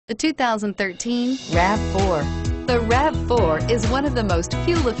The 2013 RAV4. The RAV4 is one of the most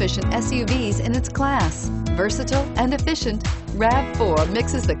fuel-efficient SUVs in its class. Versatile and efficient, RAV4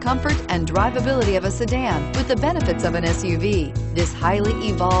 mixes the comfort and drivability of a sedan with the benefits of an SUV. This highly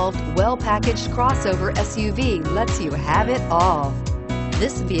evolved, well-packaged crossover SUV lets you have it all.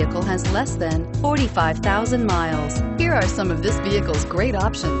 This vehicle has less than 45,000 miles. Here are some of this vehicle's great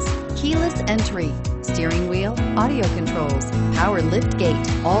options: keyless entry, steering wheel audio controls, power lift gate,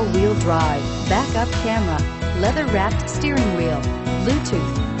 all-wheel drive, backup camera, leather-wrapped steering wheel,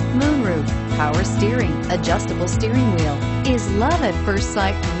 Bluetooth, moonroof, power steering, adjustable steering wheel. Is love at first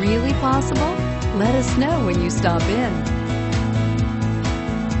sight really possible? Let us know when you stop in.